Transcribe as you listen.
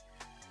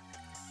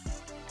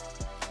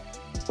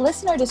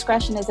Listener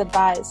discretion is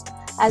advised,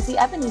 as the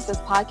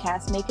Ebenistas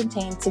podcast may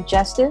contain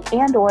suggestive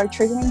and/or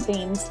triggering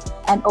themes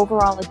and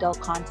overall adult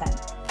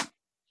content.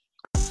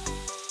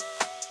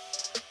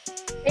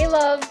 Hey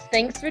loves,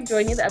 thanks for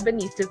joining the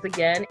Ebenistas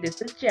again.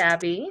 This is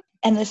Jabby.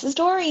 And this is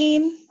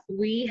Doreen.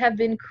 We have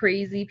been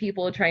crazy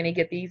people trying to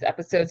get these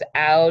episodes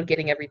out,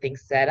 getting everything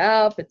set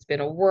up. It's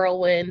been a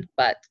whirlwind,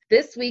 but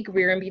this week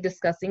we're going to be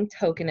discussing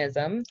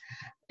tokenism.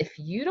 If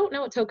you don't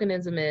know what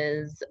tokenism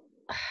is,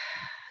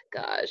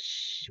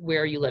 gosh,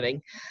 where are you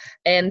living?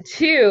 And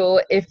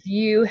two, if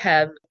you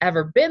have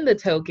ever been the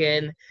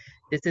token,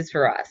 this is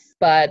for us.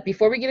 But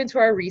before we get into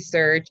our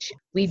research,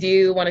 we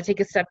do want to take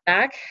a step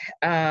back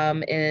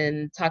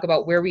and talk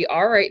about where we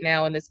are right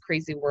now in this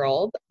crazy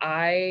world.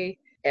 I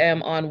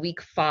am on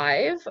week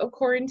 5 of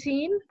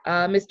quarantine.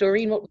 Miss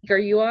Doreen, what week are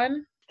you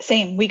on?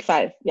 Same, week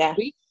 5, yeah.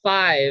 Week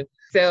 5.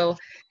 So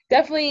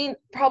definitely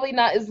probably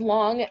not as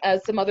long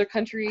as some other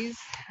countries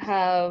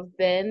have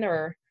been,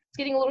 or it's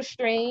getting a little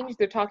strange.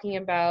 They're talking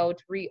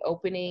about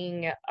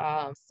reopening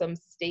some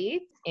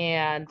states,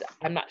 and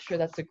I'm not sure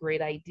that's a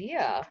great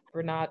idea.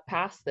 We're not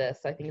past this.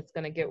 I think it's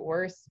going to get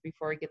worse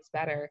before it gets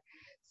better.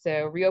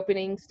 So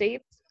reopening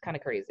states, kind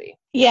of crazy.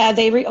 Yeah,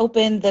 they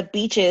reopened the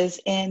beaches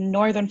in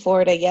northern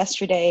Florida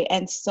yesterday,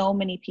 and so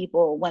many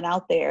people went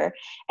out there.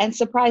 And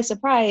surprise,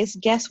 surprise,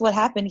 guess what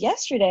happened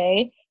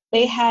yesterday?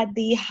 They had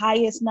the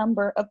highest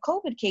number of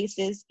COVID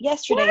cases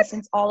yesterday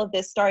since all of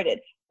this started.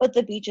 But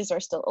the beaches are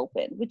still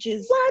open, which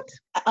is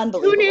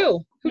unbelievable. Who knew?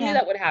 Who knew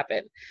that would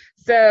happen?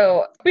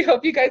 So we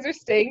hope you guys are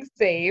staying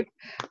safe.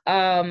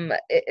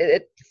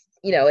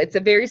 It's a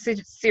very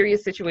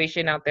serious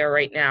situation out there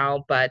right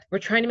now, but we're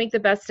trying to make the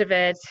best of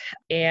it,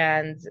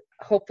 and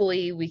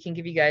hopefully we can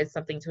give you guys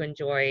something to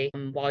enjoy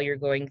while you're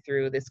going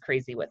through this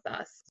crazy with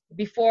us.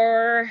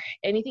 Before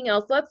anything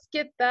else, let's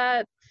get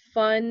that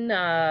fun,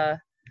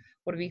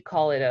 what do we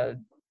call it?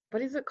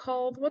 What is it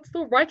called?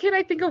 Why can't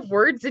I think of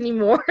words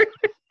anymore?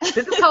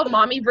 This is called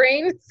mommy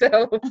brain,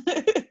 so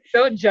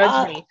don't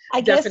judge me. I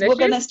guess we're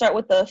going to start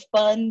with the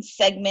fun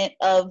segment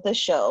of the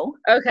show.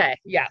 Okay,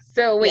 yeah.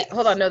 So wait,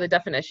 hold on. No, the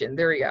definition.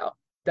 There we go.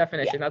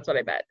 Definition, that's what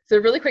I meant. So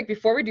really quick,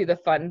 before we do the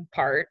fun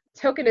part,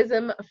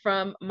 tokenism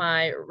from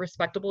my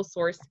respectable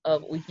source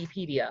of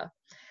Wikipedia.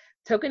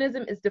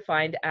 Tokenism is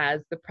defined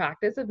as the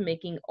practice of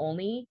making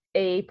only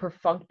a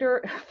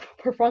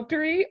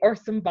perfunctory or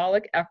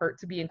symbolic effort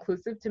to be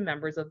inclusive to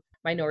members of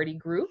minority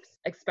groups,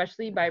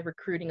 especially by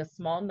recruiting a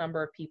small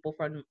number of people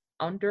from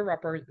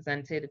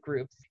underrepresented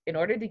groups in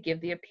order to give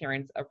the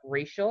appearance of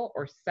racial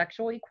or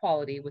sexual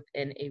equality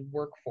within a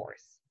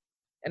workforce.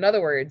 In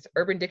other words,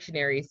 Urban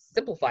Dictionary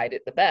simplified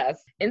it the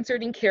best,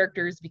 inserting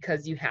characters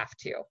because you have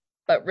to.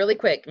 But really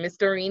quick, Miss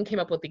Doreen came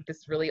up with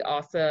this really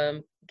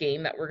awesome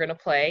game that we're going to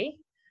play.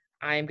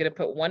 I'm going to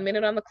put 1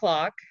 minute on the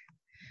clock.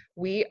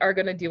 We are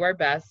going to do our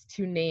best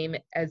to name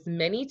as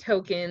many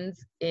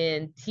tokens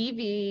in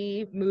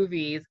TV,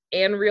 movies,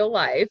 and real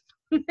life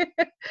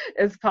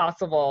as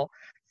possible.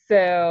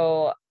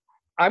 So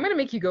I'm going to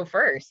make you go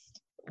first.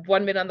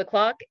 1 minute on the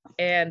clock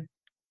and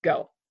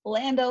go.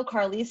 Lando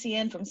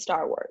Calrissian from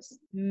Star Wars.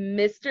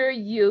 Mr.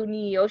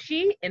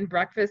 Yuniyoshi in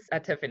Breakfast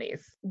at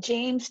Tiffany's.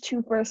 James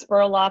Tooper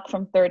Spurlock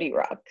from 30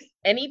 Rock.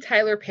 Any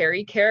Tyler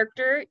Perry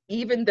character,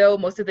 even though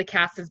most of the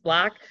cast is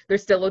black, they're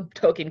still a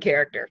token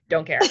character.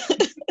 Don't care.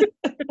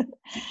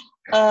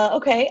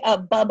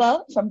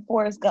 Bubba from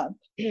Forrest Gump.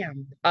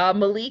 Damn.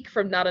 Malik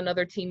from Not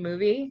Another Teen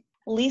Movie.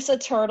 Lisa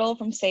Turtle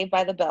from Saved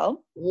by the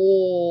Bell.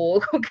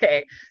 Oh,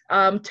 okay.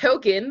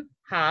 Token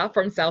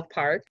from South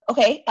Park.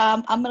 Okay,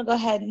 I'm going to go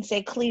ahead and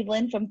say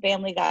Cleveland from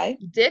Family Guy.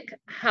 Dick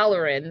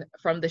Halloran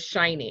from The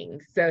Shining.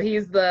 So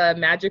he's the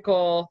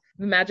magical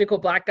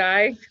black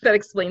guy that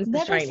explains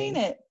The Shining. Never seen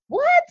it.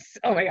 What?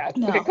 Oh my God.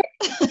 No. Okay,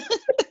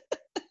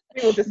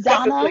 we will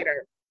discuss this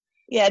later.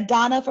 Yeah,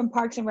 Donna from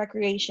Parks and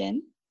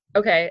Recreation.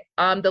 Okay,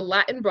 the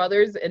Latin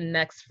Brothers in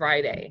Next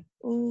Friday.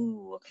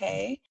 Ooh,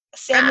 okay.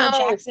 Samuel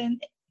Jackson.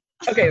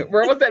 Okay,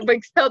 where was that?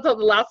 Tell the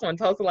last one.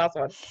 Tell us the last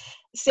one.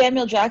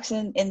 Samuel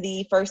Jackson in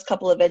the first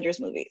couple Avengers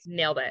movies.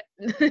 Nailed it.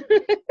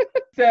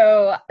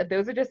 So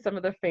those are just some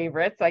of the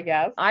favorites, I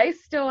guess. I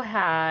still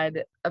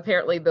had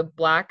apparently the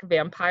black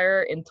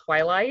vampire in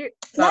Twilight.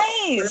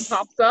 Nice.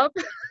 Pops up.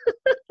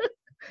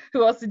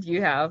 Who else did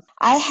you have?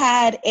 I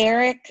had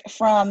Eric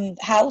from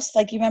House.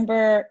 Like, you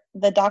remember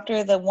the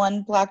doctor, the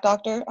one black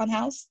doctor on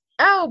House?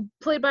 Oh,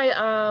 played by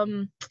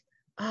oh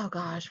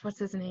gosh, what's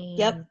his name?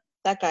 Yep,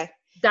 that guy.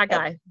 That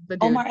guy. The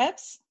dude. Omar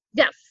Epps?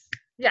 Yes.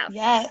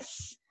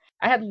 Yes.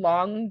 I had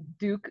Long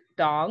Duke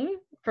Dong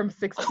from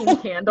 16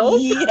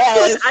 Candles.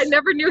 Yes. I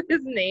never knew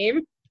his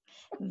name.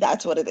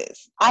 That's what it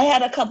is. I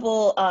had a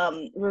couple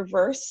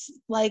reverse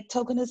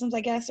tokenisms,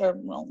 I guess, or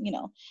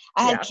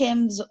I had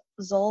Kim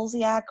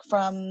Zolciak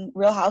from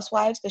Real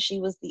Housewives, because she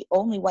was the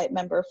only white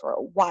member for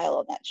a while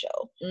on that show.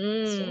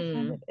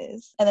 So it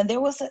is. And then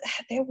there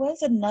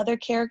was another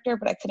character,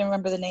 but I couldn't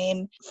remember the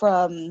name,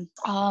 from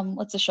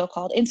what's the show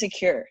called?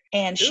 Insecure.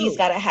 And She's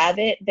Gotta Have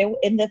It. There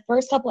in the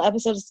first couple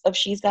episodes of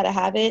She's Gotta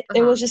Have It,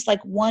 there was just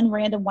like one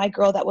random white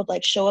girl that would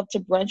like show up to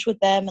brunch with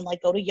them and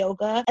like go to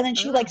yoga, and then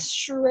she like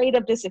straight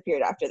up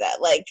disappeared after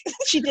that. Like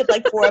she did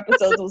like 4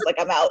 episodes and was like,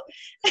 I'm out.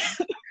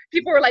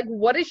 People were like,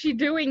 what is she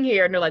doing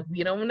here? And they're like,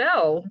 we don't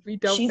know.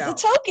 She's a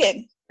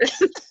token.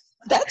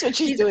 That's what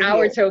she's doing.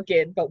 Our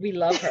token, but we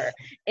love her.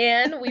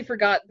 And we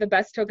forgot the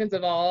best tokens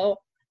of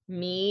all,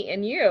 me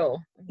and you.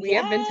 We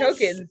have been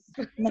tokens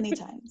many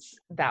times.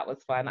 That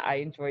was fun. I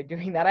enjoyed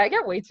doing that. I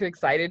got way too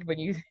excited when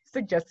you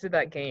suggested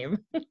that game.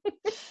 It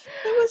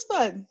was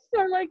fun.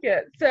 I like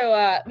it.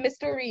 So, Miss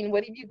Doreen,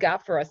 what have you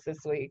got for us this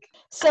week?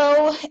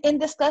 So, in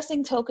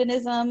discussing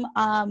tokenism,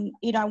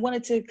 I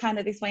wanted to kind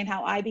of explain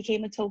how I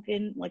became a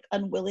token, like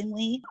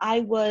unwillingly. I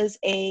was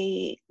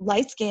a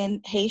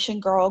light-skinned Haitian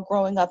girl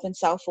growing up in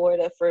South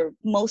Florida for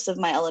most of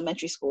my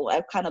elementary school.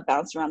 I've kind of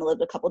bounced around,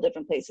 lived a couple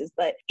different places,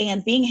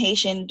 and being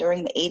Haitian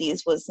during the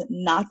 80s was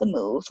not the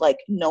move. Like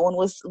no one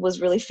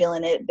was really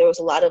feeling it. There was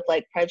a lot of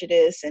like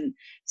prejudice and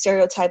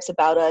stereotypes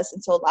about us.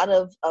 And so a lot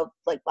of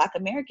like Black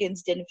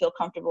Americans didn't feel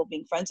comfortable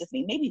being friends with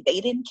me. Maybe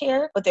they didn't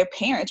care, but their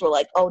parents were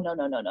like, oh, no.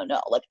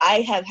 Like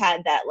I have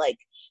had that, like,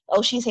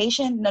 oh, she's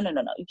Haitian? No.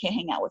 You can't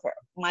hang out with her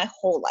my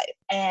whole life.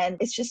 And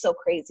it's just so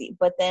crazy.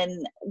 But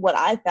then what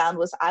I found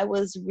was I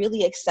was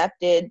really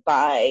accepted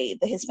by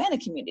the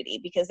Hispanic community,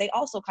 because they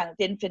also kind of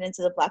didn't fit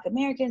into the Black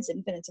Americans,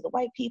 didn't fit into the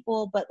white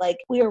people, but like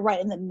we were right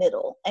in the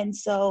middle. And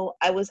so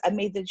I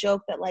made the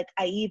joke that like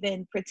I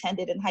even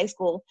pretended in high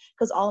school,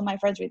 because all of my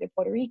friends were either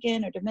Puerto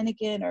Rican or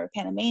Dominican or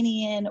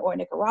Panamanian or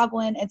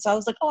Nicaraguan. And so I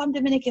was like, oh, I'm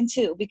Dominican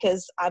too,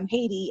 because I'm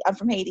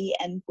from Haiti,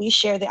 and we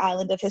share the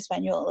island of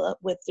Hispaniola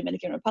with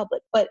Dominican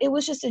Republic. But it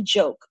was just a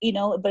joke,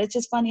 but it's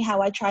just funny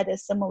how I tried to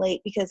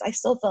assimilate, because I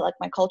still felt like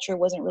my culture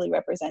wasn't really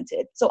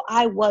represented. So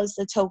I was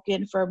the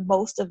token for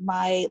most of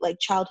my like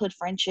childhood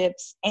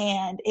friendships.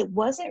 And it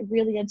wasn't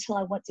really until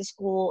I went to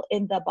school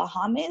in the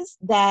Bahamas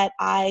that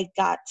I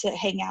got to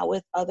hang out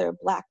with other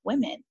Black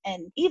women.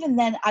 And even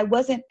then I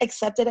wasn't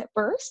accepted at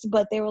first,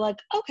 but they were like,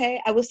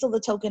 okay, I was still the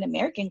token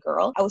American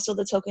girl. I was still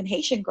the token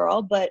Haitian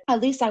girl, but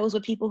at least I was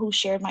with people who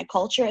shared my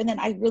culture. And then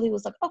I really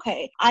was like,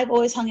 okay, I've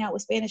always hung out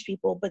with Spanish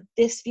people, but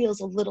this feels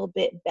a little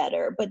bit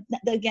better. But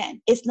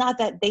again, it's not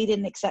that they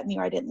didn't accept me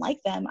or I didn't like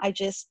them. I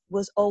just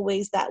was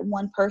always that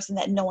one person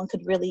that no one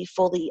could really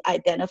fully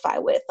identify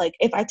with. Like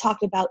if I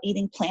talked about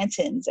eating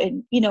plantains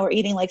and, or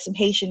eating like some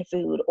Haitian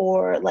food,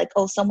 or like,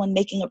 oh, someone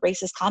making a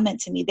racist comment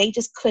to me, they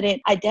just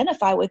couldn't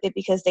identify with it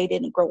because they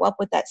didn't grow up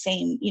with that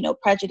same,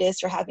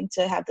 prejudice or having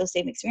to have those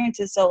same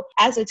experiences. So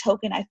as a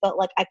token, I felt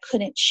like I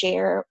couldn't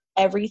share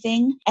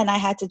everything, and I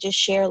had to just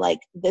share like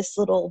this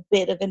little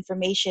bit of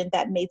information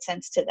that made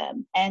sense to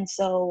them. And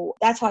so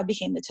that's how I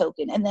became the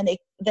token. And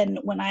then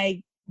when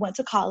I went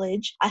to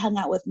college, I hung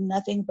out with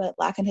nothing but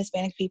Black and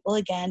Hispanic people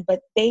again, but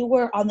they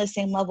were on the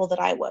same level that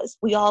I was.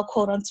 We all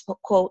quote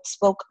unquote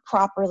spoke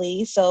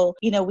properly. So,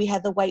 we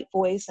had the white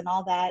voice and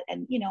all that.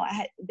 And,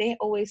 they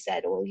always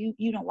said, well,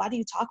 why do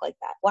you talk like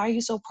that? Why are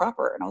you so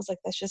proper? And I was like,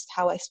 that's just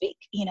how I speak,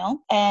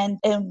 And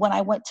when I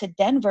went to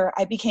Denver,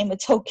 I became a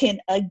token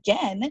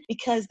again,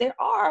 because there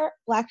are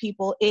Black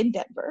people in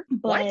Denver,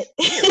 but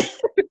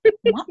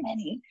not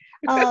many.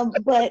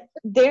 But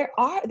they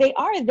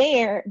are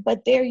there,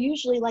 but they're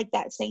usually like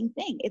that same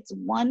thing. It's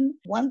one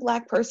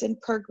Black person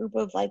per group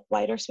of like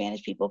white or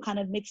Spanish people kind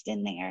of mixed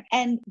in there.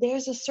 And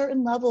there's a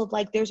certain level of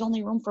like, there's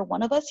only room for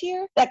one of us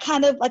here, that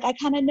kind of like I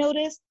kind of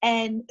noticed.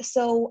 And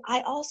so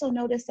I also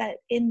noticed that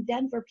in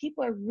Denver,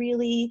 people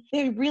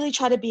they really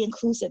try to be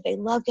inclusive. They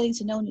love getting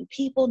to know new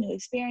people, new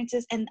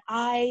experiences. And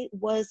I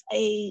was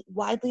a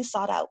widely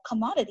sought out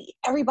commodity.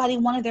 Everybody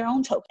wanted their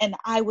own token, and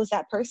I was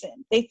that person.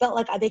 They felt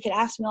like they could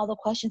ask me all the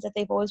questions that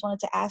they've always wanted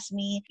to ask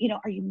me.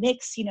 Are you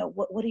mixed?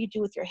 What do you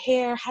do with your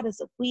hair? How does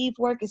the weave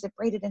work? Is it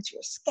braided into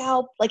your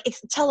scalp? Like,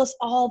 tell us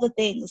all the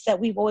things that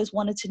we've always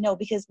wanted to know,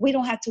 because we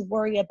don't have to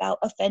worry about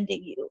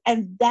offending you.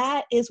 And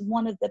that is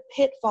one of the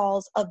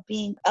pitfalls of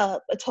being a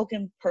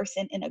token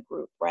person in a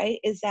group, right?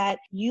 Is that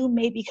you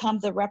may become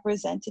the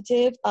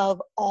representative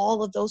of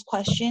all of those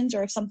questions,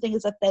 or if something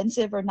is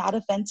offensive or not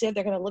offensive,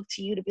 they're going to look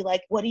to you to be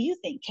like, what do you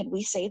think? Can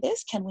we say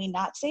this? Can we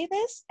not say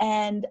this?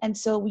 And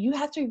so you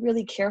have to be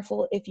really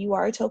careful. If you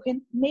are a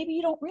token, maybe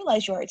you don't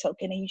realize you are a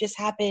token and you just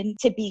happen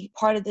to be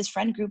part of this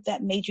friend group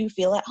that made you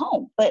feel at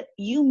home. But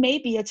you may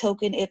be a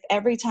token if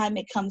every time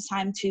it comes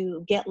time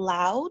to get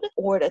loud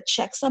or to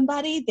check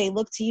somebody, they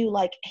look to you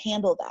like,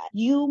 handle that.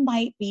 You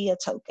might be a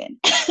token.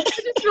 I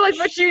just realized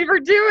what you were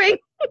doing.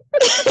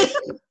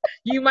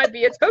 You might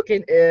be a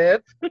token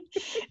if.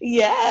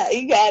 Yeah,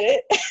 you got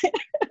it.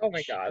 Oh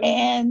my God.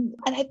 And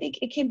I think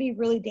it can be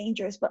really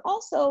dangerous, but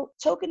also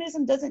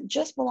tokenism doesn't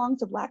just belong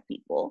to Black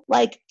people.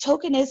 Like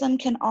tokenism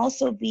can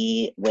also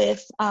be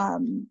with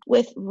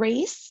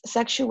race,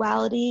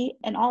 sexuality,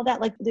 and all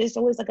that. Like there's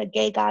always like a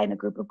gay guy in a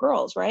group of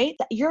girls, right?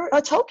 You're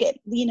a token,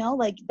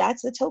 like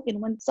that's a token.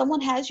 When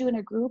someone has you in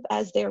a group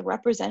as their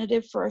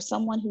representative for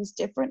someone who's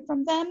different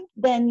from them,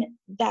 then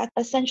that's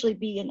essentially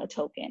being a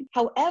token.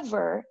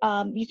 However,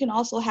 you can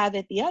also have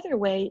it the other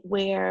way,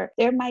 where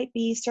there might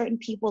be certain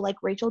people like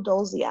Rachel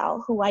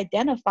Dolezal who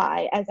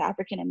identify as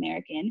African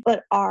American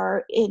but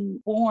are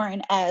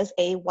born as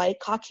a white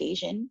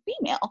Caucasian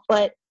female.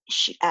 But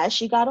as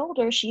she got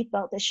older, she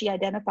felt that she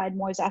identified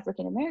more as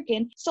African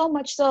American, so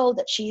much so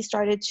that she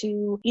started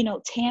to,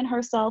 tan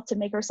herself to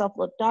make herself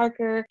look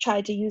darker,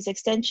 tried to use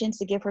extensions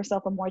to give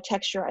herself a more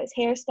texturized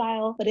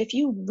hairstyle. But if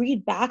you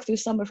read back through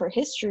some of her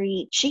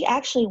history, she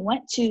actually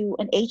went to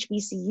an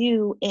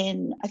HBCU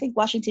in, I think,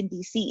 Washington,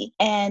 D.C.,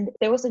 and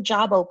there was a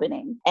job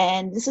opening.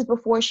 And this is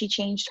before she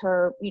changed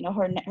her,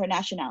 her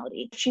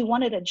nationality. She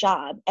wanted a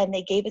job and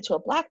they gave it to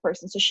a Black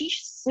person. So she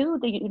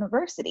sued the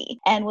university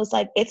and was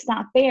like, it's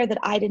not fair that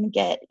I didn't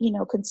get,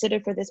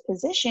 considered for this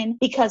position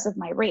because of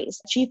my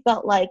race. She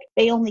felt like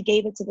they only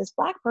gave it to this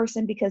Black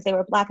person because they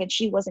were Black and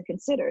she wasn't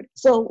considered.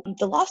 So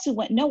the lawsuit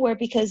went nowhere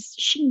because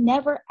she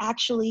never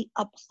actually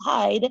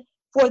applied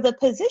for the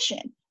position.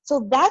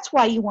 So that's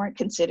why you weren't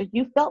considered.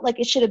 You felt like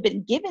it should have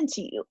been given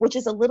to you, which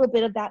is a little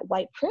bit of that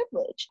white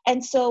privilege.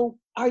 And so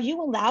are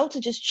you allowed to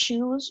just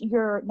choose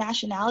your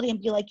nationality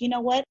and be like, you know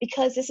what,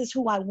 because this is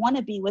who I want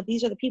to be with,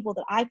 these are the people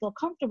that I feel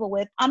comfortable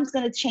with, I'm just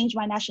going to change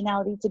my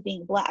nationality to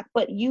being Black.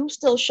 But you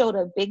still showed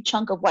a big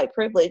chunk of white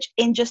privilege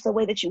in just the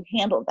way that you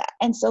handled that.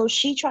 And so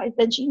she tried,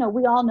 then,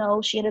 we all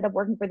know she ended up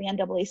working for the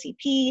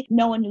NAACP.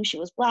 No one knew she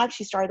was Black.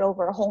 She started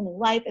over a whole new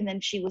life, and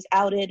then she was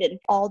outed and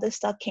all this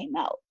stuff came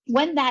out.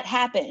 When that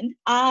happened,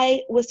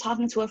 I was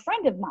talking to a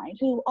friend of mine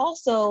who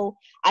also,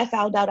 I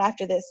found out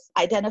after this,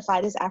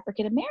 identified as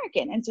African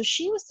American. And so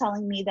she was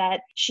telling me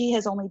that she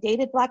has only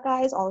dated Black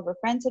guys. All of her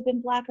friends have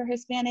been Black or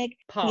Hispanic.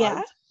 Pause.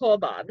 Yeah?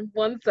 Hold on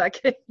 1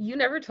 second. You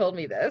never told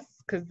me this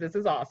because this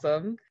is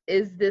awesome.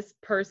 Is this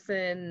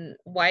person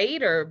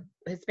white or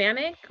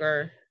Hispanic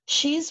or?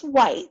 She's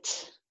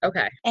white.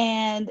 Okay.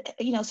 And,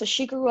 so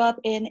she grew up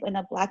in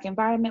a Black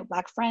environment,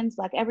 Black friends,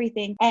 Black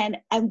everything. And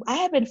I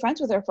had been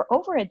friends with her for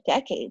over a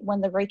decade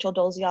when the Rachel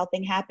Dolezal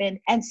thing happened.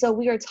 And so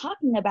we were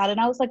talking about it.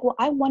 And I was like, well,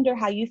 I wonder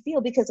how you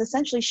feel, because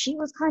essentially she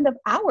was kind of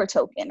our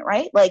token,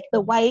 right? Like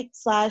the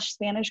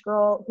white/Spanish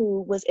girl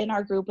who was in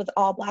our group with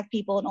all Black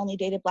people and only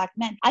dated Black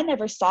men. I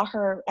never saw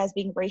her as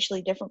being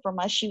racially different from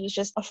us. She was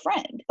just a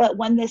friend. But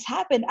when this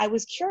happened, I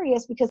was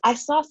curious because I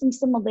saw some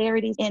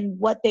similarities in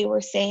what they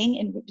were saying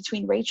in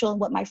between Rachel and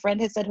what my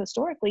friend had said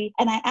historically.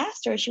 And I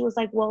asked her, she was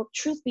like, well,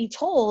 truth be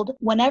told,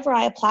 whenever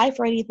I apply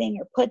for anything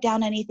or put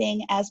down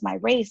anything as my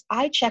race,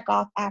 I check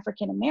off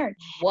African American.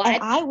 What?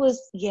 And I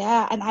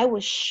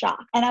was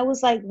shocked. And I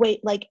was like,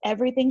 wait, like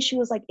everything? She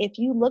was like, if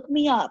you look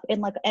me up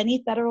in like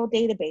any federal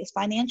database,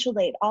 financial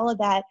aid, all of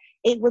that,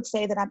 it would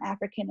say that I'm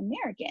African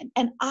American.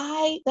 And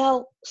I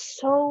felt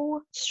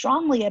so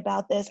strongly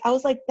about this. I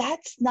was like,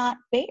 that's not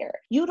fair.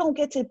 You don't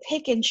get to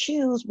pick and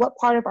choose what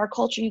part of our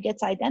culture you get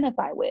to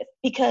identify with.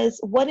 Because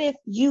what if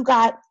you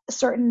got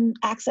certain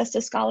access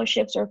to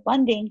scholarships or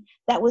funding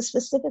that was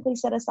specifically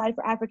set aside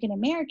for African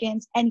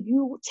Americans and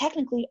you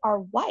technically are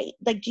white?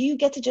 Like, do you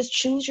get to just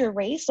choose your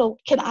race? So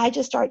can I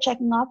just start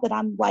checking off that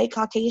I'm white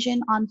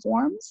Caucasian on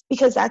forms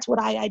because that's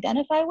what I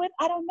identify with?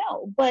 I don't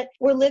know. But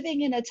we're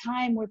living in a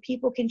time where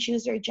people can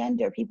choose their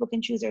gender, people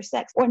can choose their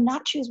sex, or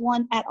not choose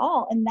one at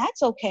all. And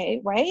that's okay,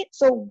 right?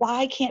 So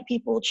why can't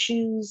people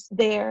choose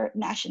their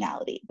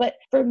nationality? But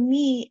for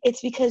me,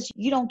 it's because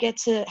you don't get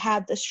to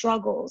have the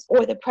struggles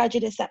or the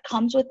prejudice that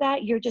comes with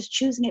that. You're just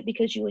choosing it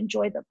because you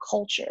enjoy the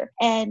culture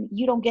and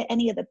you don't get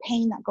any of the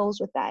pain that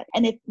goes with that.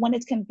 And when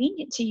it's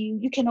convenient to you,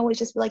 you can always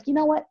just be like, you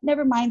know what,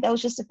 never mind, that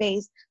was just a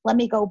phase, let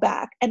me go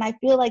back. And I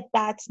feel like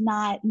that's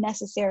not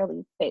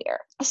necessarily fair.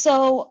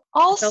 So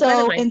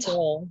also in my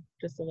soul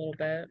just a little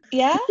bit.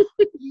 Yeah?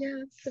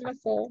 Yeah, it's in my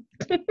soul.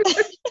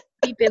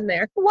 Deep in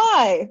there.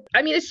 Why?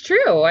 I mean, it's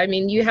true. I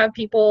mean, you have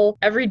people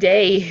every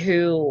day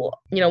who,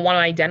 want to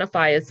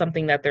identify as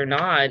something that they're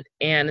not.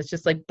 And it's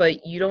just like,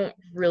 but you don't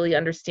really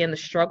understand the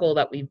struggle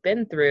that we've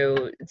been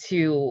through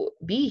to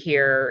be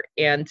here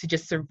and to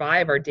just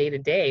survive our day to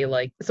day.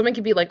 Like someone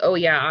could be like, oh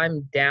yeah,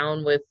 I'm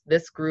down with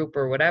this group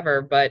or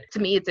whatever. But to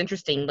me, it's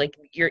interesting. Like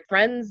your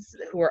friends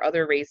who are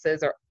other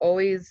races are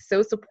always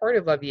so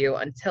supportive of you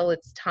until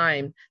it's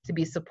time to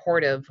be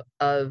supportive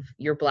of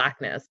your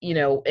Blackness,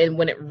 and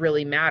when it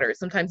really matters.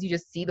 Sometimes you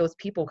just see those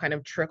people kind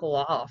of trickle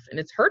off and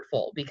it's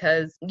hurtful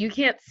because you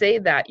can't say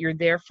that you're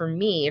there for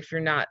me if you're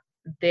not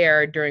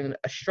there during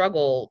a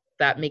struggle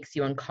that makes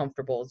you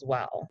uncomfortable as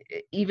well.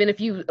 Even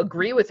if you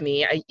agree with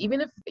me,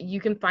 even if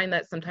you can find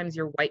that sometimes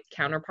your white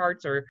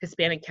counterparts or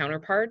Hispanic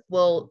counterparts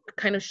will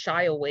kind of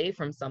shy away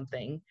from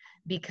something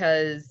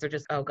because they're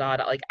just, oh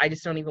God, like, I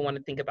just don't even want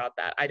to think about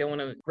that. I don't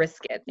want to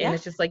risk it. And Yeah.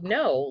 it's just like,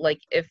 no, like,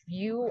 if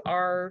you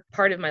are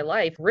part of my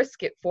life,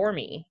 risk it for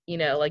me,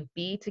 like,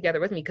 be together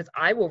with me, because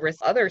I will risk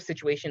other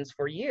situations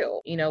for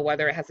you,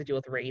 whether it has to do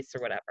with race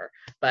or whatever.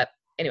 But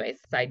anyways,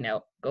 side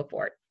note, go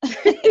for it.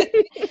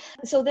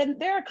 So then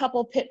there are a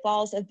couple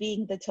pitfalls of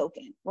being the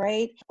token,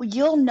 right?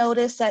 You'll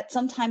notice that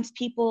sometimes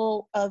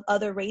people of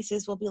other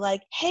races will be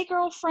like, hey,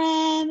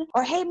 girlfriend,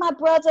 or hey, my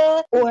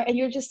brother, and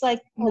you're just like,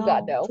 no, Oh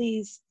God, no.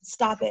 please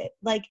stop it.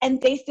 Like, and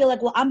they feel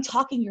like, well, I'm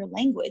talking your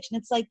language. And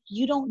it's like,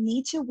 you don't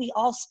need to. We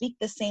all speak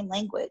the same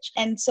language.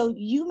 And so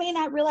you may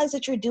not realize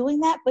that you're doing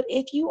that, but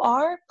if you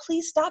are,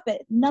 please stop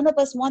it. None of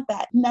us want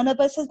that. None of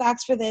us have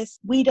asked for this.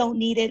 We don't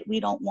need it. We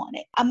don't want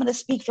it. I'm going to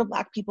speak for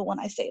Black people when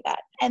I say that.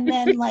 And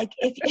then like,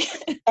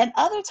 and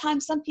other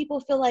times some people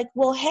feel like,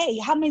 well, hey,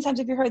 how many times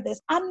have you heard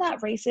this? I'm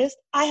not racist.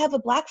 I have a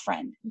Black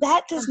friend.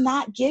 That does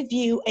not give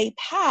you a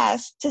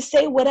pass to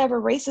say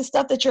whatever racist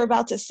stuff that you're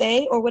about to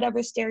say or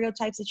whatever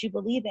stereotypes that you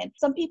believe in.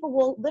 Some people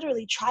will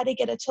literally try to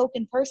get a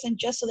token person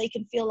just so they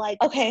can feel like,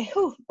 okay,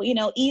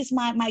 ease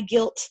my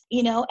guilt,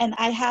 and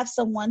I have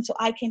someone so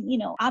I can,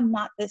 I'm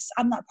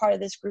not part of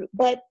this group.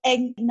 But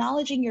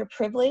acknowledging your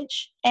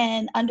privilege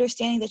and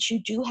understanding that you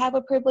do have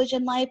a privilege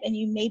in life and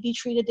you may be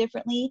treated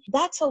differently,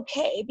 that's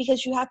okay,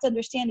 because you have to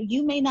understand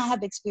you may not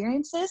have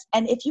experienced this.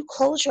 And if you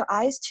close your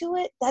eyes to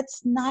it,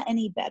 that's not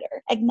any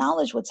better.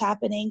 Acknowledge what's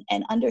happening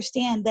and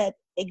understand that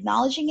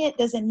acknowledging it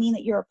doesn't mean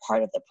that you're a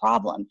part of the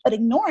problem, but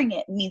ignoring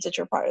it means that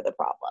you're part of the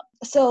problem.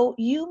 So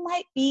you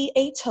might be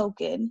a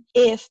token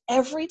if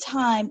every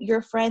time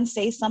your friends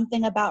say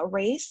something about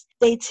race,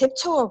 they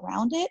tiptoe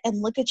around it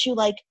and look at you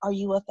like, are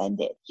you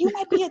offended? You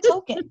might be a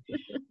token.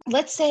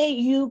 Let's say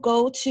you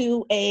go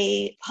to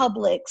a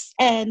Publix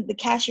and the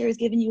cashier is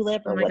giving you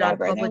lip or whatever. God,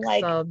 Publix and they're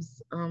like,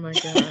 subs. Oh my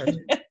God.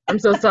 I'm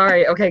so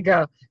sorry. Okay,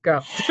 go.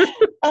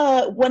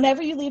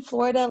 Whenever you leave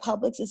Florida,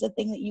 Publix is a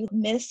thing that you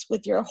miss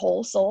with your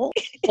whole soul.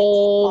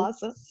 Whole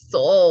awesome.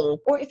 soul.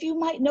 Or if you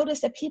might notice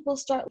that people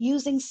start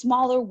using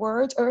smaller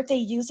words, or if they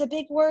use a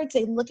big word,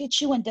 they look at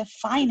you and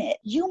define it.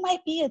 You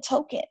might be a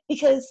token,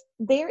 because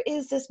there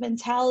is this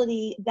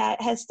mentality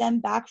that has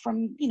stemmed back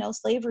from,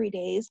 slavery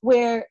days,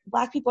 where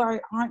Black people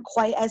aren't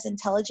quite as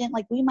intelligent.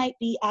 Like, we might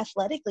be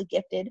athletically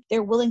gifted.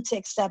 They're willing to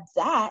accept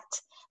that.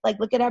 Like,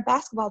 look at our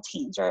basketball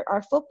teams or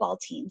our football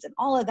teams and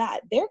all of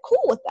that. They're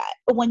cool with that.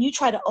 But when you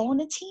try to own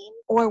a team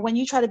or when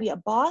you try to be a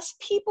boss,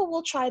 people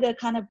will try to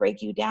kind of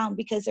break you down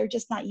because they're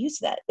just not used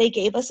to that. They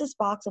gave us this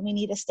box and we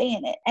need to stay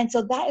in it. And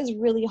so that is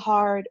really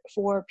hard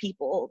for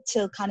people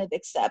to kind of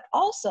accept.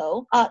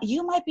 Also,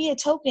 you might be a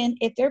token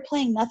if they're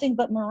playing nothing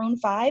but Maroon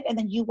 5 and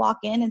then you walk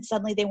in and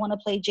suddenly they want to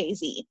play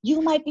Jay-Z.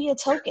 You might be a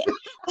token.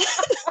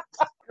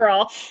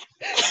 Girl,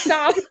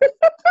 stop.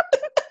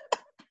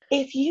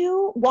 If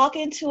you walk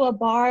into a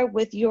bar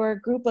with your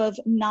group of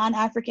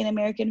non-African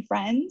American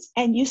friends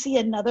and you see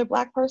another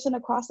Black person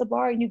across the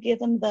bar and you give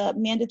them the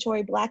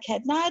mandatory Black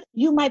head nod,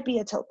 you might be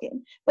a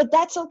token. But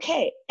that's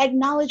okay.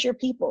 Acknowledge your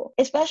people.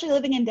 Especially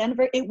living in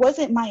Denver, it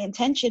wasn't my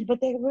intention,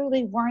 but there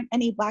really weren't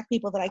any Black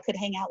people that I could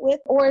hang out with.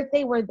 Or if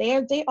they were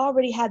there, they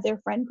already had their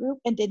friend group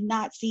and did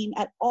not seem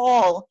at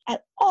all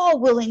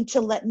willing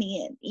to let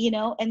me in,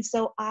 And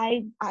so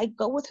I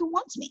go with who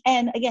wants me.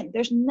 And again,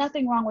 there's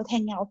nothing wrong with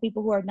hanging out with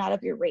people who are not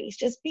of your race.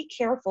 Just be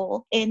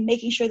careful in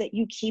making sure that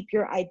you keep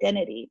your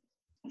identity.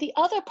 The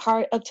other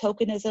part of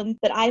tokenism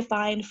that I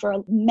find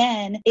for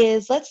men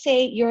is, let's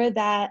say you're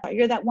that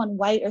one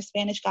white or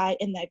Spanish guy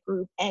in that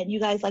group and you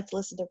guys like to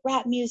listen to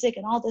rap music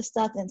and all this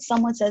stuff, and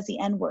someone says the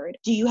N-word.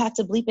 Do you have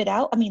to bleep it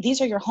out? I mean,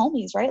 these are your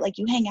homies, right? Like,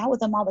 you hang out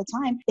with them all the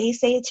time. They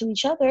say it to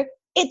each other.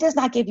 It does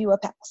not give you a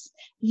pass.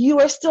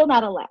 You are still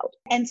not allowed.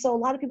 And so a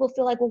lot of people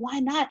feel like, well, why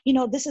not?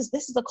 This is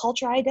the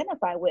culture I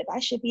identify with. I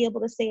should be able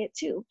to say it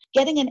too.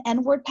 Getting an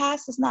N-word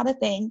pass is not a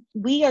thing.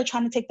 We are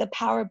trying to take the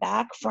power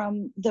back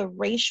from the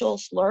racial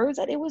slurs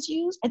that it was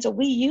used. And so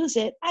we use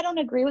it. I don't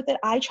agree with it.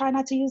 I try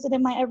not to use it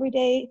in my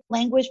everyday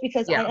language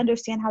because I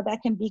understand how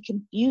that can be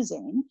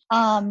confusing.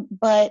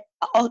 But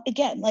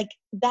again, like,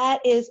 that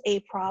is a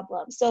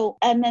problem. So,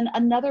 and then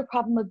another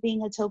problem of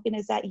being a token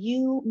is that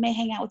you may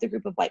hang out with a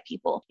group of white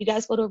people. You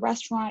guys go to a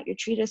restaurant, you're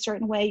treated a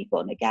certain way, you go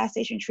in a gas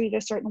station, treated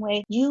a certain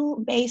way.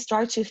 You may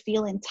start to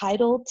feel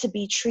entitled to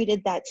be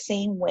treated that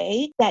same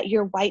way that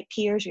your white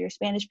peers or your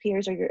Spanish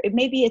peers or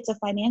maybe it's a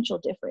financial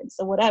difference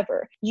or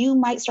whatever. You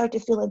might start to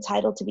feel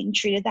entitled to being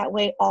treated that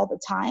way all the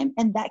time.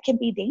 And that can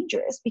be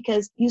dangerous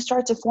because you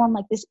start to form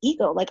like this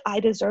ego, like, I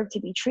deserve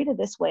to be treated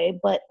this way.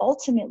 But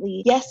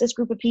ultimately, yes, this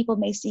group of people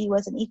may see you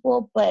as an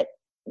equal, but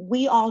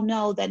we all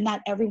know that not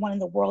everyone in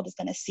the world is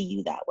going to see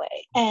you that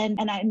way. And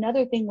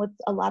another thing with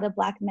a lot of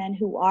Black men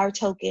who are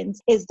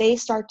tokens is they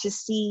start to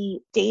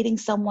see dating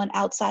someone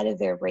outside of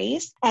their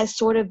race as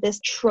sort of this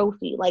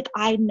trophy. Like,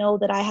 I know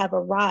that I have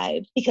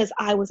arrived because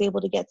I was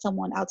able to get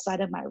someone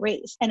outside of my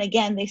race. And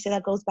again, they say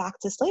that goes back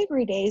to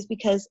slavery days,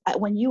 because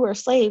when you were a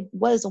slave,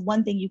 was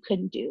one thing you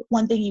couldn't do.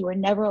 One thing you were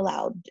never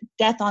allowed: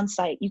 death on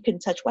sight. You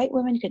couldn't touch white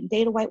women. You couldn't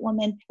date a white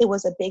woman. It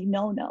was a big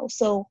no-no.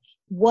 So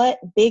what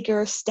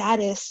bigger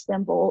status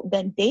symbol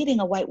than dating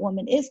a white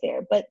woman is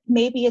there? But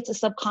maybe it's a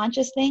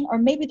subconscious thing, or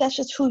maybe that's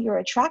just who you're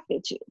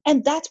attracted to.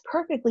 And that's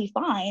perfectly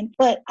fine.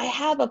 But I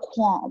have a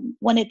qualm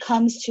when it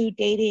comes to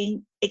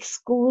dating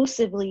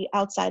exclusively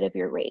outside of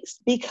your race,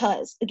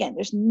 because again,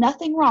 there's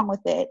nothing wrong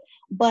with it,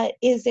 but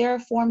is there a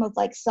form of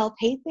like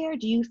self-hate there?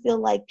 Do you feel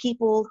like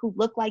people who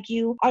look like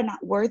you are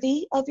not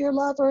worthy of your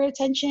love or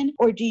attention,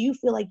 or do you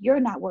feel like you're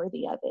not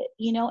worthy of it,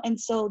 you know? And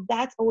so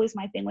that's always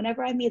my thing.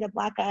 Whenever I meet a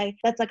Black guy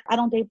that's like, I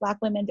don't date Black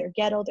women, they're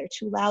ghetto, they're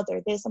too loud,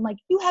 they're this, I'm like,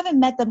 you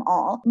haven't met them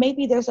all.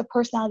 Maybe there's a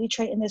personality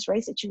trait in this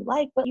race that you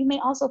like, but you may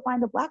also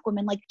find a Black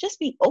woman. Like, just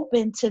be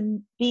open to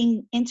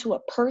being into a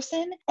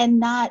person and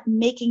not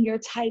making your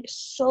type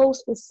so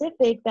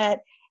specific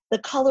that the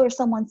color of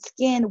someone's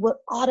skin would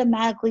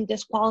automatically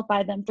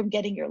disqualify them from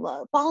getting your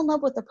love. Fall in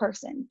love with the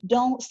person.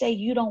 Don't say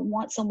you don't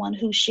want someone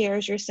who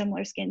shares your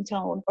similar skin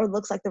tone or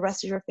looks like the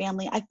rest of your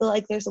family. I feel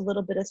like there's a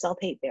little bit of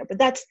self-hate there, but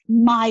that's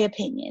my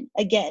opinion.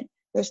 Again,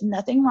 there's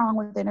nothing wrong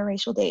with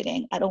interracial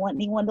dating. I don't want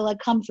anyone to like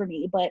come for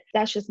me, but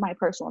that's just my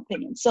personal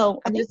opinion. So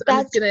I'm just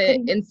going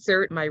to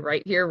insert my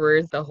right here,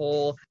 where's the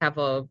whole have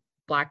a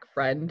Black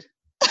friend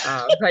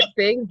type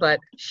thing, but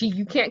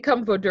you can't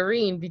come for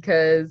Doreen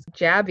because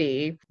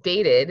Jabby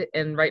dated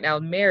and right now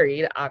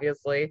married,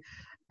 obviously,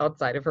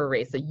 outside of her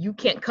race. So you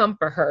can't come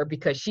for her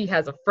because she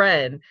has a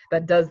friend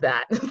that does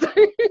that.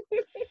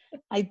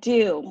 I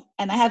do.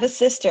 And I have a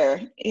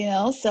sister, you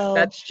know, so.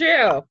 That's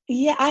true.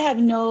 Yeah, I have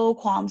no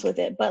qualms with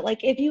it. But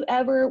like, if you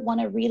ever want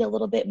to read a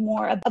little bit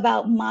more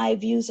about my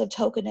views of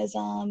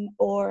tokenism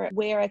or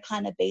where I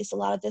kind of base a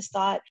lot of this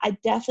thought, I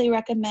definitely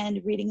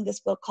recommend reading this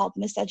book called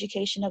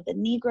Miseducation of the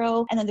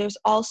Negro. And then there's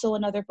also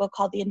another book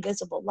called The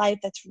Invisible Life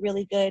that's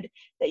really good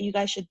that you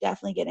guys should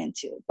definitely get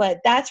into.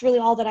 But that's really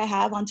all that I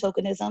have on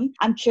tokenism.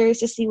 I'm curious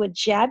to see what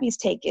Jabby's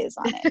take is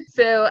on it.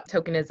 So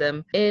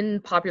tokenism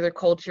in popular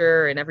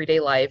culture and everyday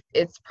life,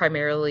 it's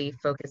primarily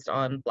focused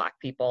on Black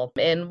people.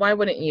 And why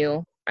wouldn't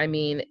you? I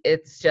mean,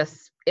 it's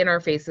just in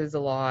our faces a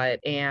lot.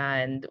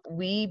 And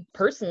we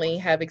personally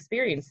have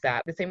experienced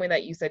that. The same way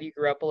that you said you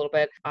grew up a little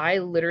bit. I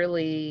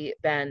literally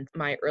spent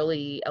my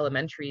early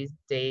elementary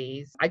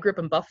days, I grew up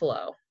in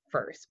Buffalo,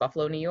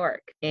 New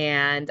York.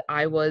 And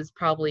I was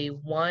probably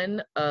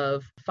one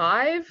of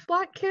 5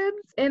 Black kids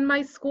in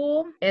my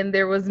school. And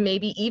there was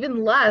maybe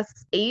even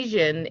less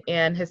Asian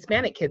and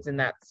Hispanic kids in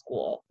that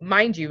school.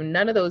 Mind you,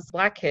 none of those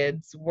Black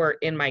kids were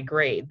in my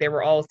grade. They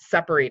were all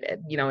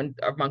separated, you know,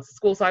 amongst the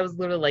schools. So I was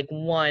literally like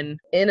one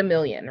in a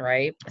million,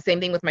 right? Same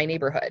thing with my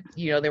neighborhood.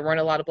 You know, there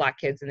weren't a lot of Black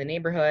kids in the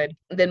neighborhood.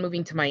 Then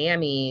moving to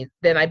Miami,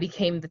 then I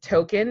became the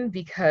token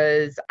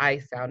because I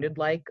sounded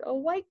like a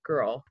white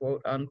girl,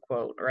 quote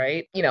unquote,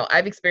 right? You know,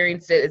 I've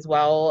experienced it as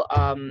well,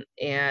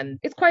 and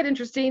it's quite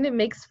interesting. It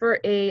makes for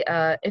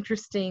a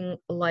interesting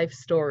life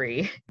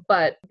story.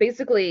 But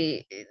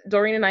basically,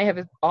 Doreen and I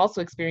have also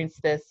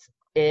experienced this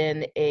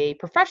in a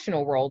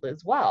professional world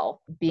as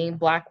well. Being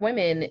Black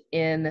women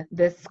in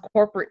this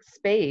corporate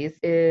space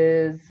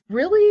is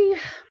really,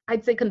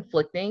 I'd say,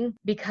 conflicting,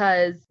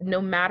 because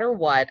no matter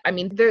what, I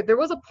mean, there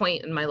was a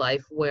point in my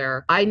life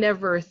where I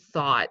never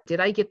thought, did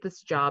I get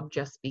this job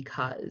just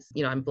because,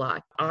 you know, I'm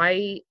Black?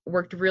 I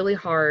worked really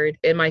hard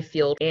in my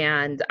field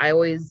and I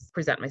always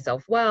present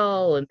myself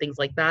well and things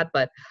like that.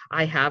 But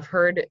I have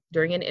heard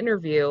during an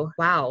interview,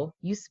 wow,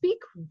 you speak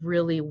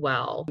really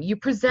well. You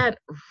present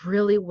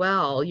really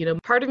well. You know,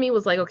 part of me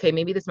was like, okay,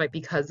 maybe this might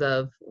be because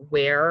of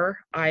where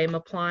I am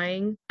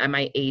applying and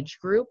my age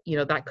group. You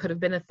know, that could have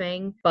been a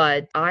thing.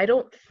 But I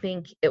don't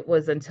think it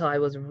was until I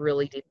was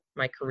really deep in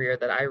my career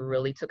that I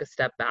really took a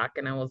step back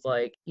and I was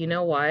like, you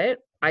know what?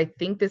 I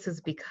think this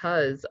is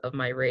because of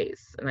my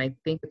race. And I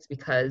think it's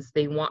because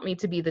they want me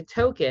to be the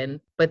token,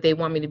 but they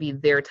want me to be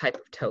their type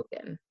of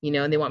token, you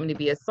know, and they want me to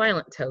be a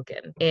silent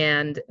token.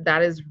 And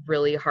that is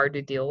really hard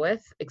to deal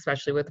with,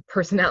 especially with a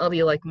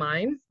personality like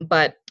mine.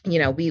 But, you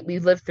know, we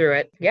lived through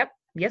it. Yep.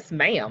 Yes,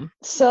 ma'am.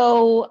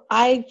 So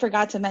I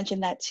forgot to mention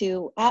that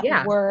too.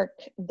 At work,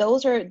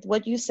 those are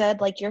what you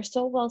said, like you're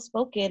so well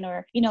spoken,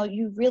 or, you know,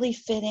 you really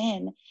fit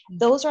in.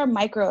 Those are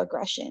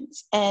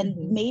microaggressions. And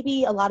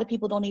maybe a lot of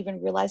people don't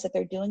even realize that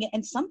they're doing it.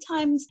 And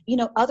sometimes, you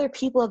know, other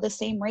people of the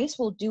same race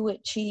will do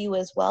it to you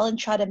as well and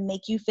try to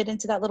make you fit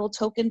into that little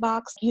token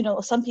box. You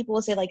know, some people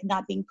will say like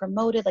not being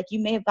promoted, like you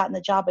may have gotten the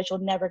job, but you'll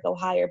never go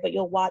higher, but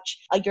you'll watch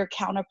your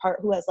counterpart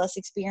who has less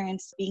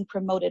experience being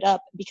promoted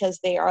up because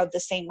they are of the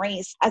same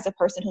race as a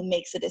person who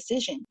makes a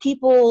decision.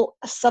 People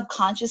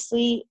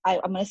subconsciously,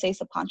 I'm going to say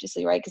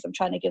subconsciously, right? Because I'm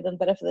trying to give them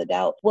benefit of the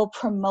doubt, will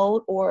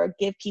promote or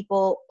give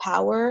people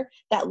power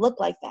that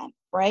look like them.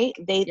 Right?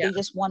 They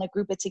just want to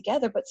group it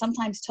together. But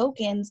sometimes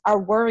tokens are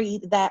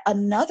worried that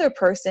another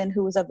person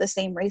who is of the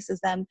same race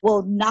as them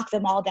will knock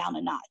them all down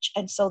a notch.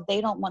 And so they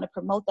don't want to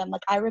promote them.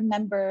 Like I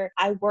remember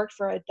I worked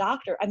for a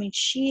doctor. I mean,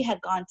 she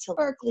had gone to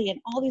Berkeley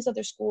and all these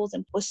other schools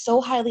and was so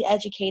highly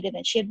educated.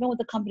 And she had been with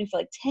the company for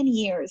like 10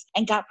 years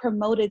and got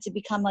promoted to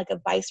become like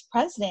a vice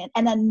president.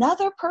 And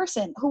another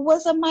person who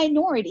was a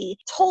minority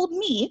told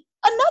me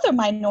another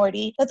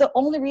minority, that the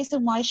only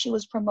reason why she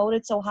was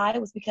promoted so high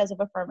was because of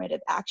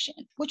affirmative action,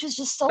 which is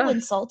just so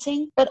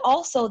insulting. But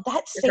also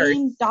that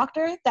same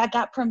doctor that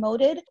got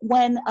promoted,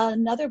 when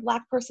another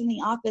Black person in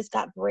the office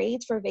got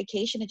braids for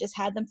vacation and just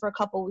had them for a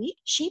couple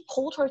weeks, she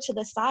pulled her to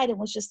the side and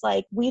was just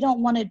like, we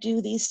don't want to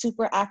do these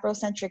super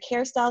Afrocentric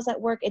hairstyles at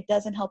work. It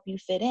doesn't help you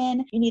fit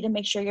in. You need to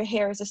make sure your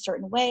hair is a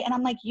certain way. And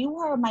I'm like, you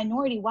are a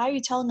minority. Why are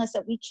you telling us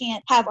that we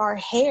can't have our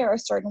hair a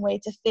certain way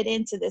to fit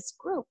into this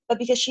group? But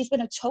because she's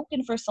been a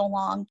token for so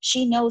long,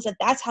 she knows that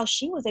that's how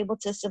she was able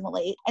to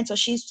assimilate. And so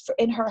she's,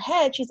 in her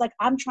head, she's like,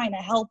 I'm trying to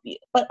help you.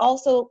 But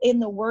also in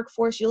the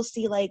workforce, you'll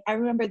see, like, I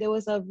remember there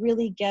was a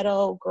really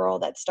ghetto girl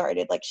that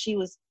started, like, she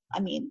was, I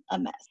mean, a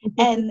mess.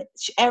 And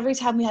every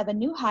time we have a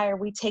new hire,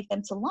 we take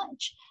them to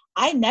lunch.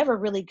 I never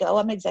really go.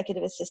 I'm an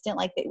executive assistant.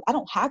 Like, I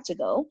don't have to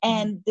go.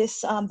 And this,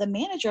 the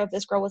manager of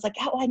this girl was like,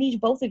 oh, I need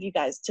both of you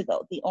guys to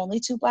go. The only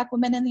 2 Black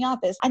women in the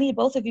office. I need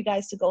both of you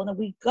guys to go. And then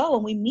we go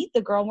and we meet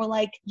the girl and we're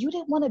like, you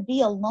didn't want to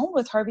be alone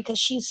with her because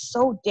she's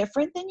so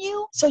different than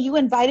you. So you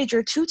invited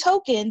your 2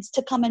 tokens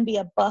to come and be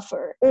a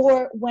buffer.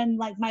 Or when,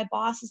 like, my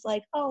boss is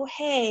like, oh,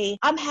 hey,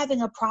 I'm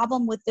having a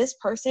problem with this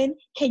person.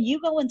 Can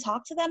you go and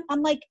talk to them?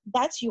 I'm like,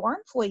 that's your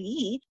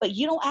employee, but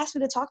you don't ask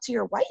me to talk to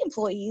your white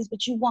employees,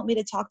 but you want me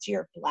to talk to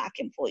your Black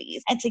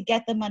employees and to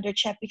get them under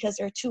check because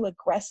they're too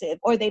aggressive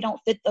or they don't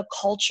fit the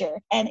culture.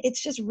 And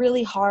it's just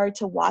really hard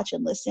to watch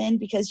and listen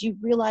because you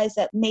realize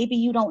that maybe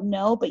you don't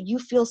know, but you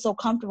feel so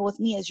comfortable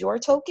with me as your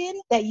token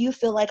that you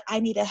feel like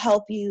I need to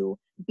help you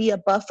be a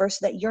buffer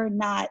so that you're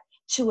not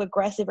too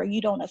aggressive or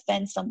you don't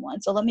offend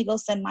someone. So let me go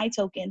send my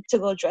token to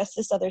go address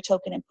this other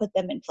token and put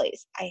them in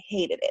place. I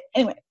hated it.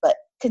 Anyway, but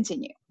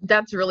continue.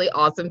 That's really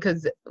awesome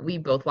because we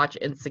both watch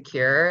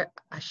Insecure.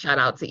 Shout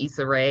out to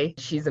Issa Rae.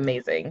 She's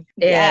amazing.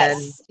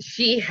 Yes. And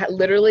she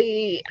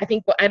literally, I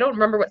think, I don't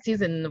remember what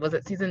season, was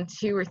it season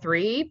 2 or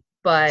 3?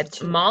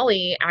 But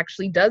Molly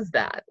actually does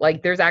that.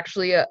 Like, there's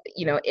actually a,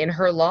 in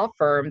her law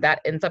firm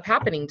that ends up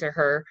happening to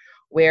her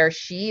where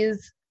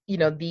she's,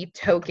 the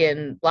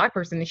token Black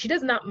person, and she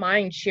does not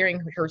mind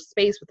sharing her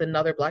space with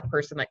another Black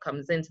person that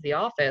comes into the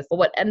office. But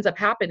what ends up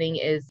happening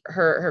is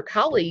her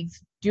colleagues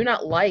do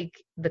not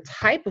like the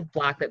type of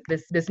Black that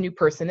this new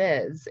person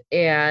is.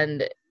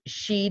 And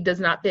she does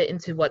not fit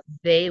into what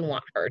they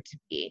want her to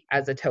be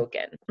as a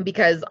token.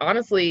 Because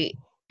honestly,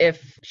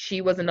 if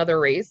she was another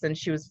race and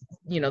she was,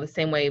 the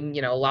same way,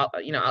 a lot,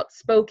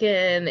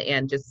 outspoken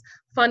and just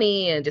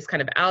funny and just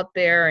kind of out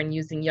there and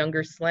using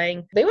younger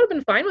slang, they would have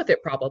been fine with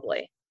it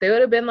probably. They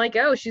would have been like,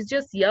 oh, she's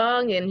just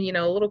young and,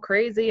 a little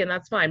crazy, and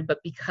that's fine. But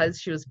because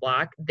she was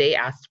Black, they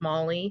asked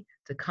Molly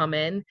to come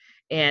in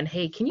and,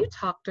 hey, can you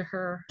talk to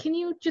her? Can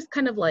you just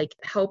kind of like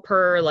help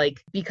her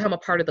like become a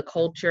part of the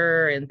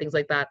culture and things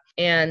like that?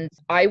 And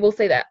I will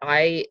say that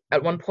I,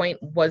 at one point,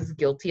 was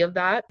guilty of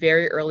that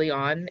very early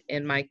on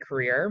in my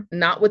career,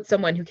 not with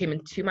someone who came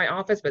into my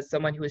office, but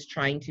someone who was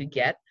trying to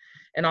get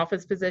an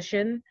office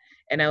position.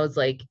 And I was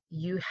like,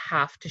 you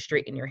have to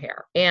straighten your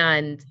hair.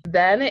 And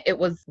then it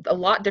was a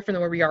lot different than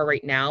where we are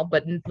right now.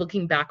 But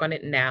looking back on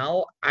it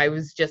now, I'm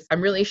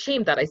really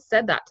ashamed that I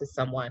said that to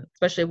someone,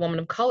 especially a woman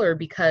of color,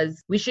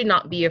 because we should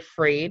not be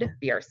afraid to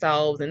be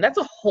ourselves. And that's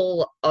a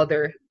whole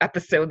other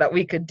episode that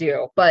we could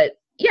do. But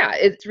yeah,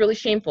 it's really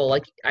shameful.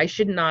 Like, I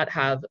should not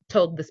have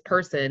told this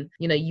person,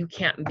 you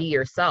can't be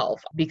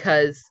yourself,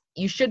 because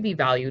you should be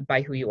valued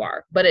by who you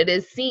are. But it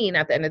is seen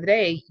at the end of the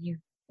day, you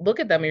look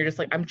at them and you're just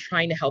like, I'm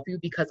trying to help you,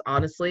 because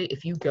honestly,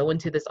 if you go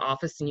into this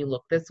office and you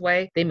look this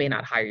way, they may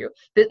not hire you.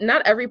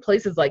 Not every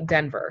place is like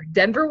Denver.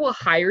 Denver will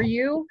hire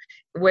you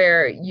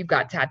where you've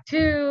got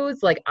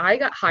tattoos. Like, I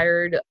got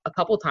hired a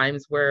couple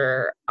times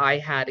where I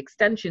had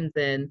extensions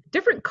in,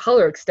 different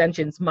color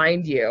extensions,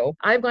 mind you.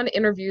 I've gone to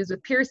interviews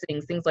with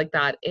piercings, things like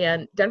that.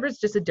 And Denver's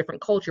just a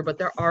different culture, but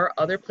there are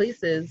other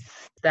places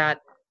that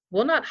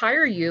will not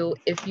hire you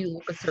if you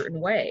look a certain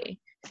way.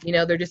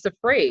 They're just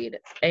afraid.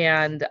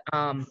 And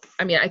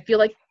I feel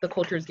like the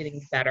culture is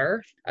getting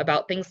better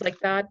about things like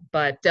that,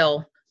 but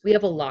still, we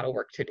have a lot of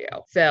work to do.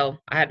 So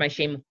I had my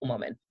shameful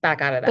moment.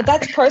 Back out of that. But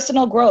that's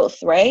personal growth,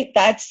 right?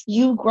 That's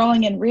you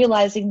growing and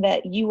realizing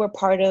that you were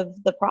part of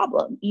the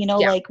problem,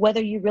 like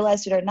whether you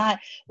realize it or not,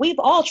 we've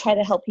all tried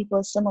to help people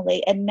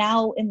assimilate. And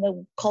now in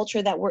the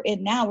culture that we're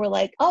in now, we're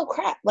like, oh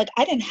crap, like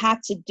I didn't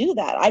have to do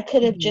that. I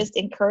could have just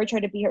encouraged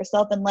her to be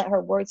herself and let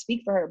her words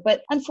speak for her.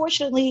 But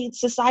unfortunately,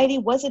 society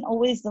wasn't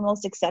always the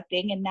most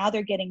accepting, and now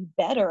they're getting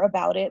better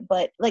about it.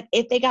 But like,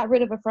 if they got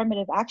rid of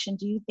affirmative action,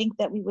 do you think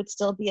that we would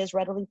still be as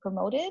readily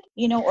promoted,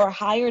 or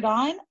hired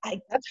on?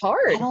 That's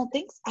hard. I don't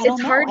think so.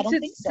 It's hard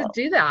to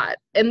do that.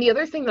 And the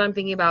other thing that I'm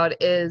thinking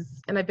about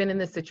is, and I've been in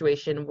this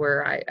situation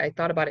where I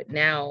thought about it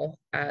now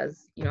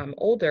as, I'm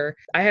older.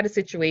 I had a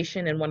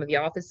situation in one of the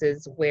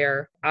offices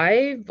where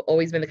I've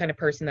always been the kind of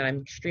person that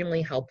I'm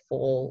extremely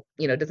helpful.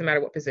 It doesn't matter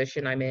what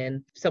position I'm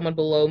in. Someone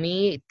below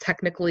me,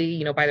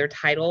 technically, by their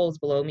titles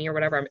below me or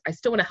whatever, I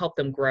still want to help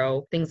them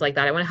grow, things like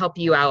that. I want to help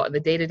you out in the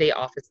day-to-day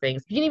office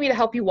things. If you need me to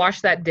help you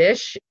wash that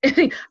dish,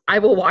 I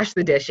will wash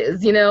the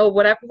dishes,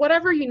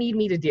 whatever you need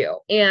me to do.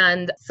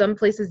 And some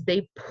places,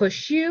 they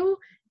push you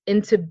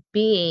into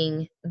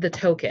being the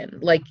token.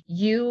 Like,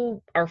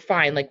 you are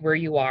fine, like where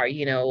you are.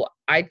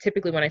 I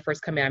typically, when I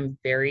first come in, I'm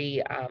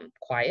very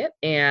quiet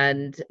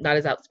and not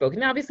as outspoken.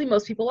 Now, obviously,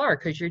 most people are,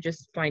 because you're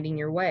just finding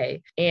your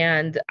way.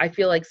 And I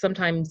feel like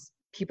sometimes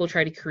people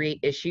try to create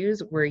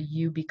issues where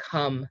you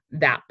become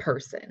that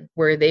person,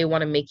 where they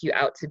want to make you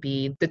out to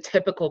be the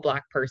typical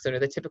Black person or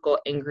the typical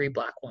angry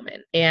Black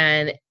woman.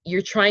 And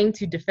you're trying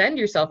to defend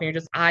yourself and you're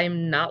just,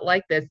 I'm not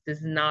like this. This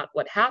is not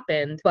what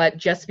happened. But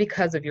just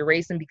because of your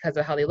race and because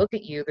of how they look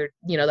at you, they're,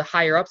 the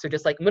higher ups are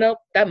just like, well, no,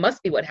 that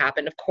must be what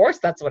happened. Of course,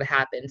 that's what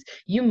happened.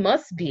 You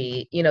must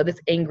be,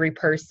 this angry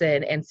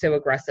person and so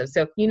aggressive.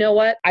 So you know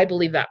what? I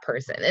believe that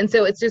person. And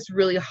so it's just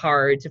really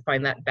hard to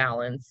find that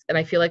balance. And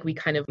I feel like we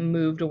kind of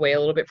moved away a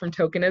little bit from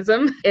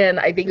tokenism. And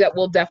I think that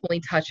we'll definitely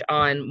touch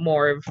on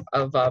more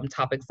of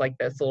topics like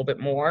this a little bit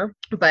more.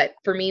 But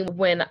for me,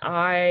 when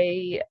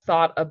I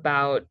thought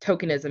about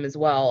tokenism as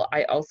well,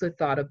 I also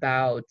thought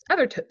about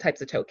other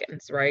types of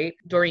tokens, right?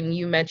 Doreen,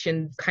 you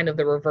mentioned kind of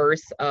the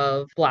reverse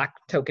of Black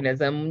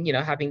tokenism,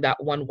 having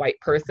that one white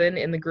person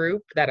in the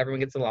group that everyone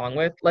gets along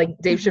with. Like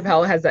Dave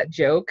Chappelle has that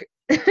joke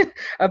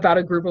about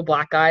a group of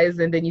Black guys,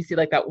 and then you see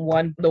like the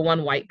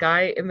one white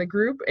guy in the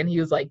group, and he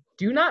was like,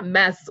 do not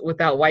mess with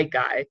that white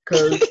guy,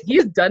 because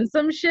he's done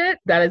some shit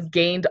that has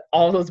gained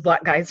all those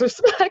Black guys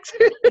respect.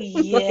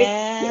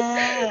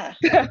 Yeah.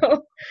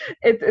 So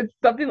it's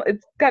something,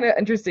 it's kind of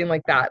interesting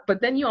like that. But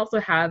then you also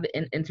have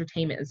in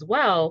entertainment as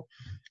well,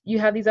 you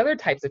have these other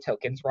types of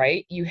tokens,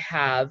 right?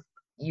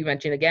 You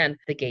mentioned again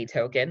the gay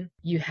token,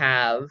 you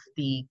have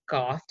the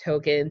goth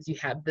tokens, you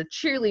have the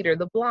cheerleader,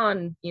 the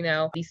blonde,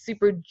 the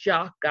super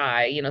jock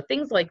guy,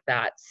 things like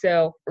that.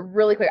 So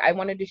really quick, I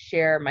wanted to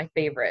share my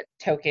favorite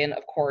token,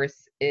 of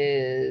course,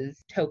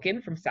 is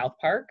Token from South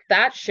Park.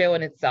 That show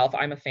in itself,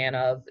 I'm a fan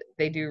of.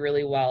 They do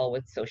really well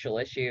with social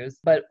issues,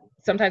 but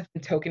sometimes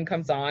when Token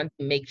comes on,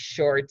 make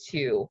sure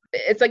to,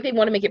 it's like they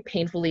want to make it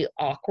painfully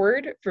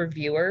awkward for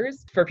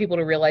viewers, for people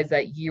to realize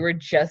that you are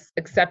just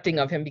accepting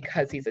of him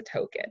because he's a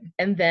token.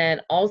 And then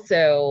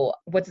also,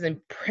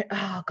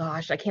 oh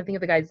gosh, I can't think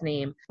of the guy's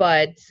name,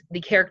 but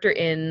the character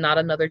in Not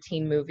Another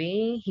Teen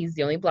Movie, he's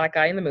the only Black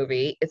guy in the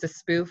movie. It's a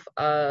spoof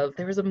of,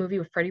 there was a movie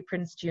with Freddie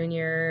Prinze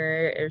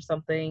Jr. or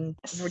something.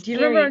 Scary. Do you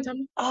remember what I'm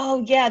talking about?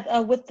 Oh yeah,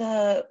 with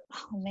the,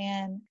 oh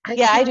man.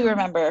 I do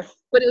remember.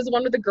 But it was the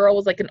one where the girl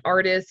was like an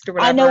artist or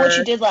whatever. I Know What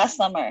You Did Last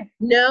Summer.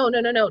 No,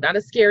 not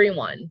a scary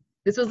one.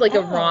 This was like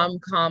a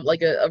rom-com,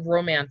 like a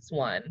romance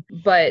one.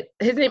 But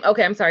his name,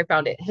 okay, I'm sorry, I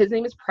found it. His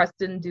name is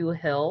Preston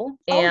Duhill.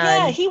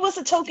 And he was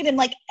a token in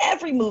like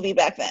every movie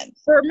back then.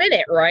 For a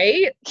minute,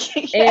 right?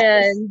 Yes.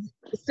 And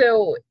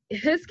so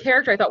his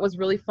character I thought was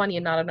really funny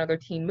in Not Another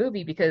Teen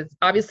Movie, because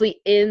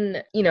obviously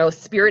in,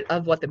 spirit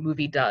of what the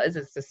movie does,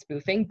 it's the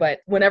spoofing, but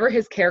whenever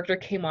his character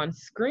came on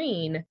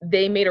screen,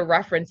 they made a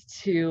reference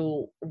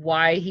to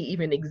why he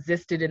even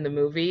existed in the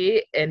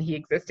movie, and he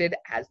existed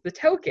as the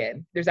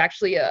token. There's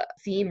actually a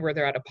scene where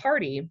they're at a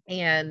party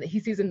and he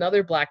sees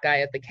another Black guy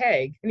at the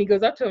keg, and he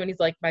goes up to him and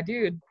he's like, my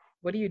dude,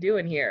 what are you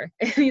doing here?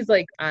 And he's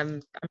like,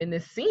 I'm in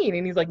this scene.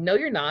 And he's like, no,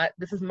 you're not.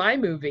 This is my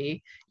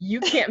movie.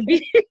 You can't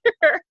be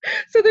here.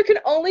 So there can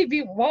only be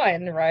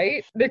one,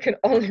 right? There can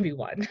only be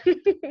one.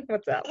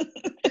 What's up?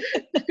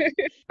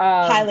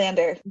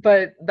 Highlander.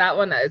 But that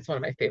one is one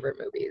of my favorite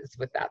movies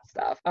with that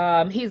stuff.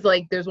 He's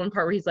like, there's one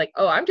part where he's like,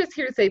 oh, I'm just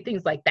here to say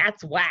things like,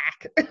 that's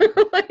whack.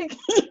 Like,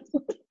 it's so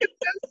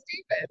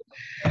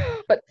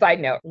stupid. But side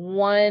note,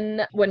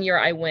 one year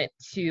I went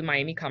to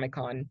Miami Comic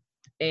Con,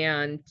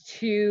 and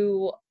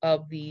two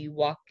of the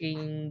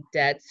Walking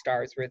Dead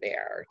stars were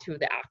there, two of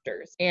the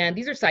actors. And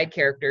these are side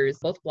characters,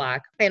 both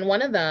Black. And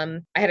one of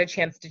them, I had a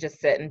chance to just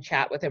sit and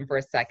chat with him for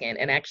a second,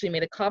 and actually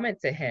made a comment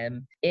to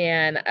him.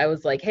 And I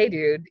was like, hey,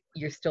 dude,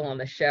 you're still on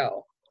the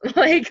show.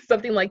 Like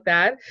something like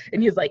that.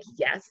 And he's like,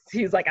 yes.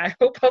 He's like, I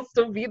hope I'll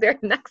still be there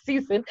next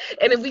season.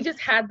 And then we just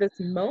had this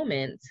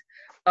moment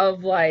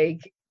of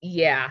like,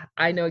 yeah,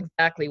 I know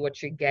exactly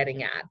what you're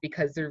getting at,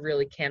 because there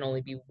really can only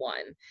be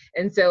one.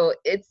 And so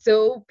it's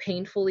so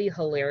painfully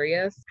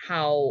hilarious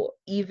how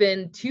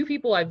even two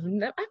people I've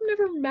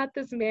never met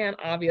this man,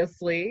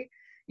 obviously,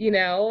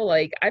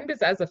 like I'm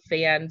just as a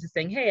fan just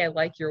saying, hey, I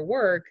like your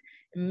work,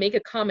 make a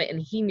comment,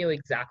 and he knew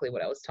exactly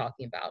what I was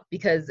talking about,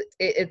 because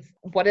it's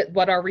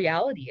what our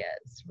reality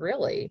is,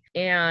 really.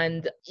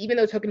 And even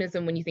though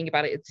tokenism, when you think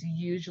about it, it's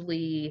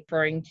usually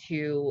referring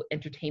to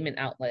entertainment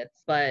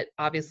outlets, but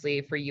obviously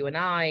for you and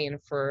I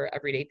and for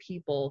everyday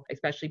people,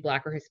 especially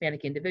Black or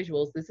Hispanic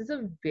individuals, this is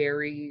a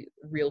very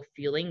real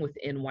feeling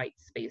within white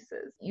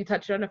spaces. You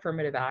touched on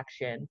affirmative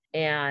action,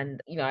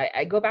 and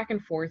I go back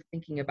and forth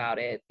thinking about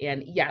it,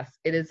 and yes,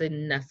 it is a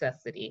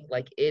necessity.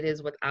 Like, it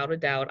is without a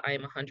doubt, I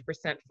am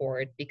 100% for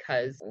it,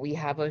 because we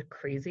have a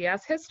crazy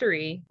ass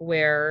history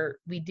where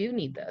we do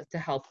need this to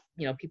help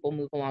people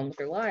move along with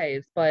their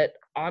lives. But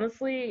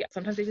honestly,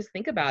 sometimes I just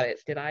think about it.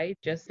 Did I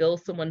just fill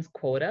someone's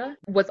quota?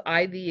 Was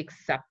I the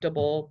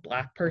acceptable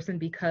Black person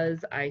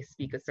because I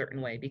speak a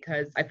certain way,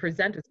 because I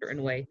present a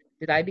certain way?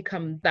 Did I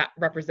become that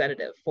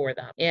representative for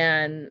them?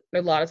 And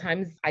a lot of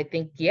times I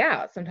think,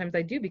 yeah, sometimes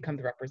I do become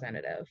the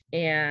representative.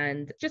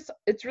 And just,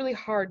 it's really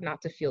hard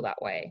not to feel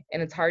that way.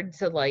 And it's hard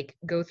to like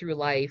go through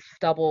life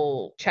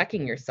double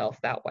checking yourself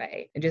that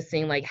way and just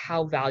saying like,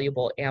 how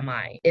valuable am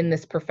I in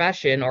this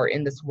profession or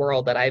in this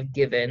world that I've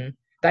given,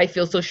 that I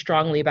feel so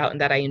strongly about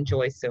and that I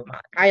enjoy so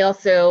much. I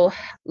also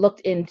looked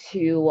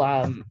into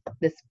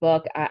this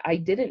book. I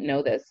didn't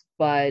know this,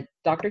 but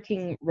Dr.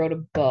 King wrote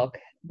a book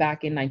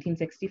back in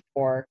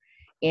 1964,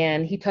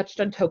 and he touched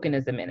on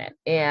tokenism in it.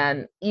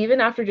 And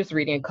even after just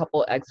reading a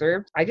couple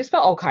excerpts, I just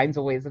felt all kinds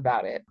of ways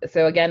about it.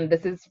 So again,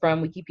 this is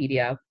from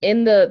Wikipedia.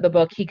 In the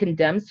book, he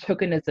condemns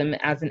tokenism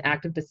as an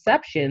act of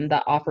deception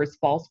that offers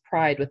false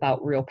pride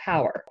without real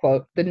power.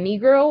 Quote, "The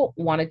Negro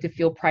wanted to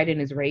feel pride in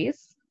his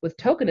race. With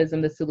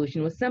tokenism, the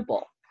solution was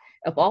simple.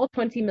 If all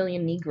 20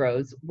 million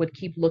Negroes would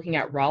keep looking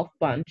at Ralph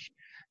Bunche,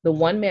 the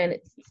one man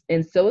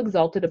in so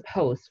exalted a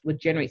post would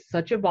generate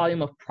such a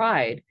volume of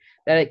pride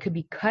that it could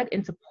be cut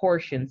into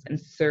portions and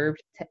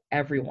served to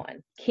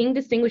everyone." King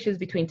distinguishes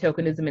between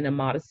tokenism and a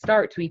modest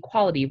start to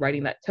equality,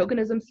 writing that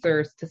tokenism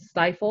serves to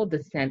stifle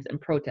dissent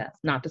and protest,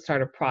 not to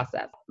start a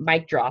process.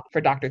 Mic drop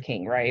for Dr.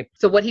 King, right?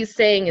 So what he's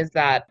saying is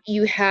that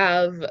you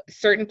have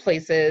certain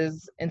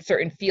places in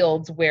certain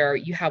fields where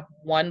you have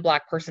one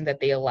Black person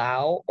that they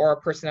allow, or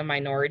a person of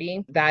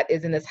minority that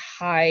is in this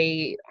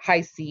high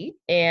seat,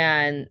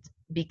 and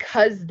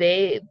because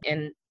they,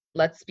 and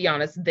let's be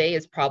honest, they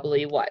is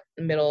probably what,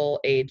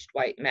 middle-aged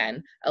white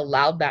men,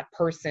 allowed that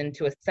person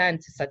to ascend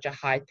to such a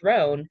high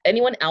throne.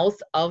 Anyone else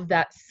of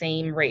that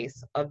same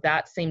race, of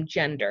that same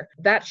gender,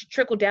 that should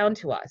trickle down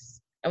to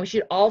us. And we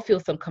should all feel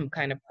some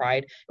kind of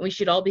pride, and we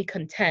should all be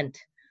content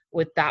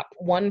with that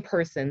one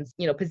person's,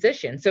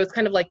 position. So it's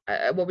kind of like,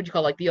 what would you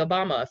call, like the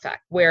Obama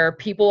effect, where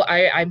people,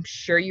 I'm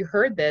sure you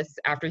heard this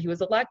after he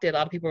was elected. A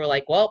lot of people were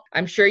like, well,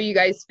 I'm sure you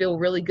guys feel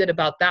really good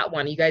about that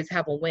one. You guys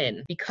have a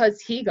win. Because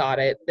he got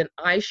it, then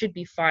I should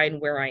be fine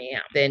where I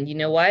am. Then you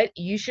know what?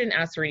 You shouldn't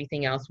ask for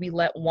anything else. We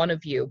let one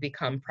of you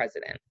become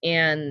president.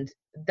 And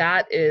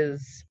that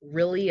is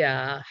really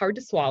hard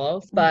to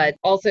swallow. But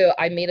also,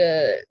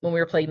 when we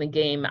were playing the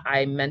game,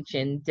 I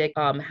mentioned Dick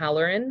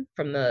Halloran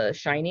from The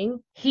Shining.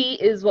 He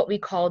is what we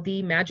call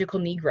the magical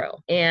Negro.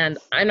 And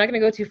I'm not going to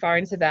go too far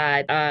into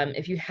that.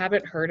 If you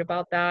haven't heard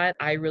about that,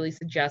 I really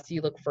suggest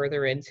you look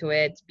further into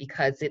it,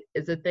 because it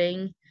is a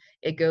thing.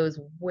 It goes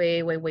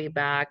way, way, way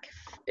back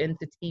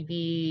into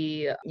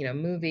TV,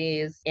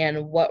 movies,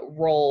 and what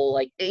role,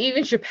 like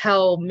even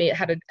Chappelle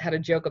had a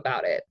joke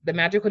about it. The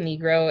magical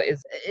Negro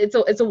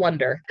it's a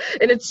wonder,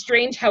 and it's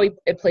strange how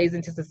it plays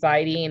into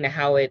society and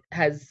how it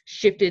has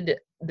shifted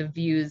the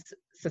views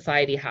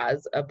society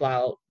has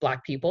about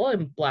Black people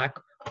and Black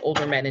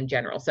older men in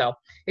general. So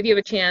if you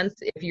have a chance,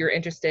 if you're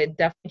interested,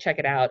 definitely check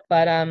it out.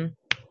 But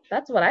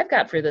that's what I've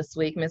got for this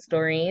week, Miss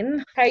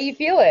Doreen. How you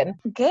feeling?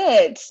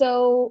 Good.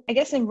 So I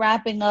guess in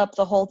wrapping up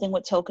the whole thing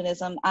with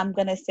tokenism, I'm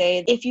going to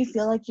say, if you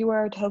feel like you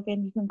are a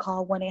token, you can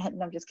call 1-800.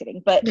 No, I'm just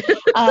kidding. But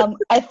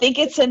I think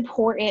it's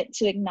important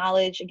to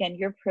acknowledge, again,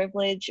 your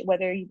privilege,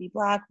 whether you be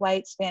Black,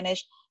 white,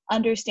 Spanish,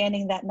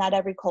 understanding that not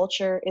every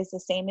culture is the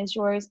same as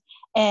yours,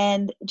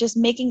 and just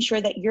making sure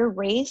that your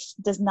race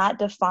does not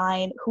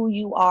define who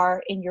you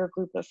are in your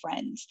group of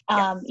friends.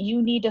 Yes.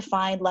 You need to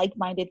find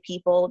like-minded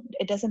people.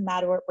 It doesn't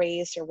matter what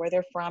race or where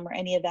they're from or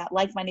any of that.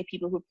 Like-minded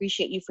people who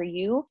appreciate you for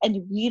you,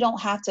 and you don't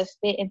have to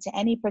fit into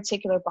any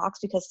particular box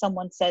because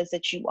someone says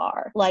that you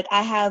are. Like,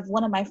 I have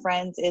one of my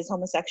friends is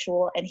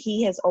homosexual, and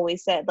he has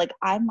always said, like,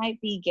 I might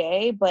be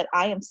gay, but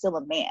I am still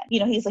a man.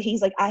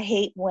 He's like, I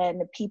hate when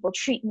people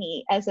treat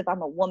me as if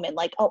I'm a woman.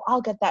 Like, oh,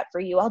 I'll get that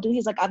for you.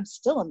 He's like, I'm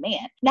still a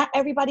man. Not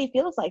everybody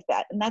feels like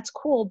that, and that's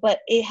cool, but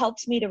it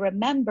helps me to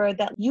remember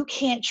that you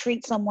can't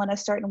treat someone a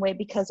certain way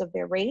because of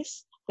their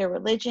race, their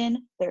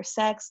religion, their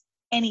sex,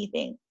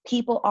 anything.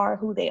 People are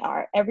who they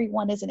are.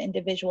 Everyone is an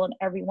individual and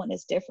everyone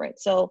is different.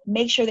 So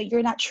make sure that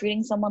you're not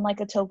treating someone like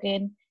a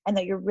token and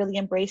that you're really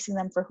embracing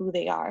them for who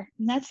they are.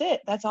 And that's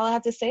it. That's all I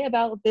have to say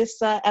about this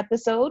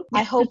episode.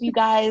 I hope you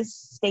guys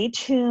stay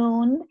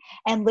tuned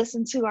and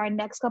listen to our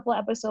next couple of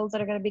episodes that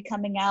are going to be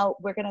coming out.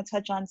 We're going to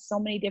touch on so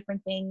many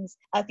different things.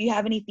 If you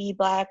have any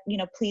feedback,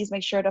 please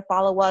make sure to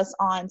follow us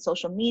on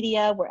social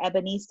media. We're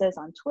Ebonistas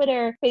on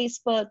Twitter,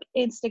 Facebook,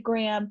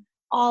 Instagram,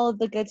 all of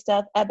the good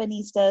stuff.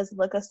 Ebonistas,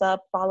 look us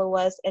up, follow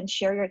us, and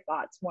share your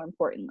thoughts, more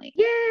importantly.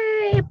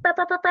 Yay!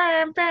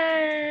 Bye-bye!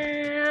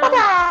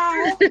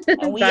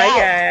 Bye,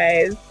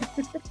 guys.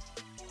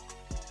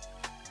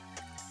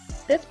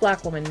 This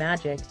Black Woman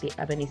Magic, the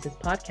Ebonistas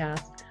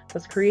podcast,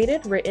 was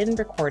created, written,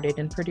 recorded,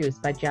 and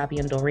produced by Jabby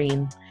and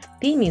Doreen.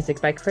 Theme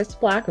music by Chris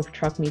Black of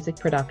Truck Music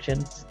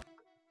Productions.